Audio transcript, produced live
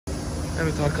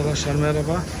Evet arkadaşlar,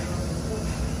 merhaba.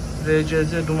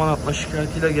 RCZ duman atma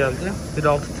şikayetiyle geldi.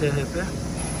 1.6 THP.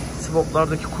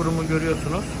 Siboplardaki kurumu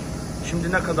görüyorsunuz.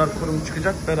 Şimdi ne kadar kurum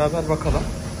çıkacak beraber bakalım.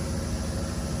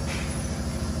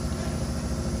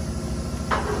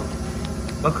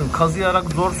 Bakın,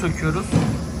 kazıyarak zor söküyoruz.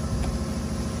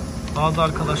 Bazı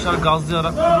arkadaşlar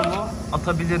gazlayarak kurumu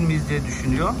atabilir miyiz diye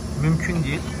düşünüyor. Mümkün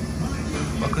değil.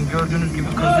 Bakın, gördüğünüz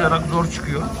gibi kazıyarak zor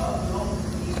çıkıyor.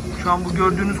 Şu an bu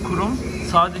gördüğünüz kurum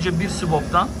sadece bir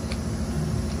siboptan.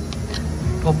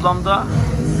 Toplamda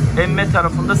emme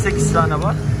tarafında 8 tane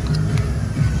var.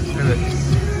 Evet.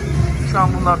 Şu an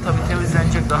bunlar tabii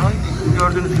temizlenecek daha.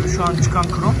 Gördüğünüz gibi şu an çıkan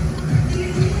kurum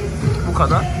bu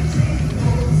kadar.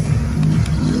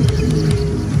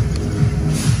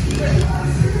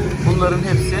 Bunların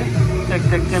hepsi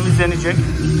tek tek temizlenecek.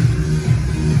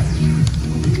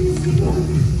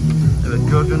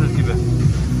 Evet, gördüğünüz gibi.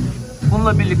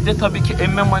 Bununla birlikte tabii ki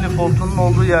emme manifoldunun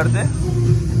olduğu yerde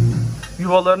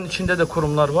yuvaların içinde de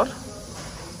kurumlar var.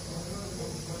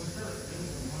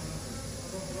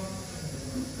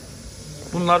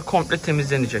 Bunlar komple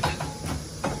temizlenecek.